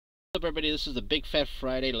What's up, everybody? This is the Big Fat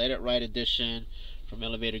Friday Let It Ride edition from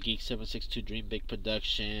Elevator Geek 762 Dream Big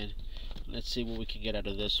Production. Let's see what we can get out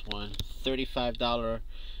of this one. $35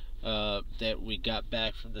 that we got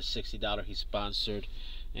back from the $60 he sponsored,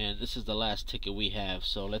 and this is the last ticket we have.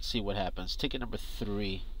 So let's see what happens. Ticket number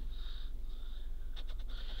 3,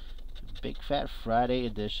 Big Fat Friday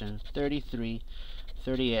edition, 33.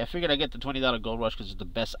 38. I figured I'd get the $20 Gold Rush because it's the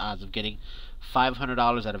best odds of getting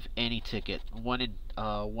 $500 out of any ticket. 1 in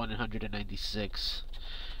 196.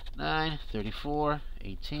 9, 34,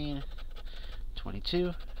 18,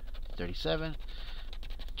 22, 37,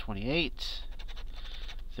 28,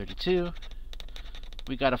 32.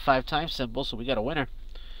 We got a 5-time symbol, so we got a winner.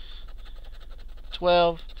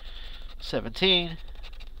 12, 17,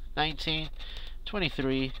 19,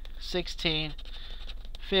 23, 16,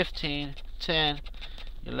 15, 10,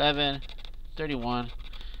 11, 31,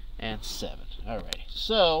 and 7. Alrighty,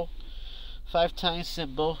 so 5-time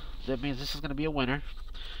symbol. That means this is going to be a winner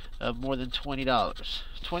of more than $20.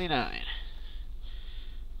 29.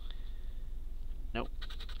 Nope.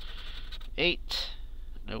 8.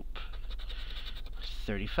 Nope.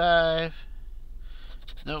 35.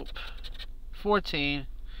 Nope. 14.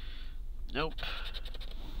 Nope.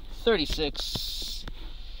 36.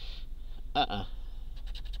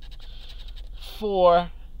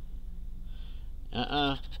 4.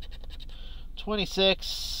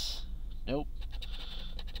 26. Nope.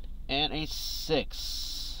 And a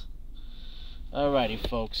 6. Alrighty,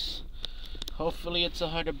 folks. Hopefully it's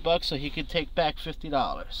 $100 so he can take back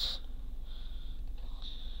 $50.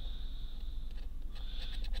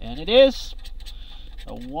 And it is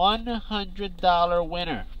a $100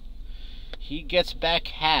 winner. He gets back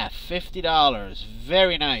half, $50.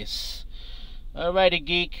 Very nice. Alrighty,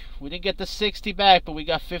 Geek. We didn't get the 60 back, but we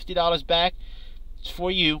got $50 back. It's for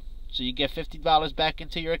you. So you get $50 back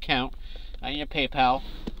into your account on your PayPal.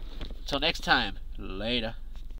 Until next time, later.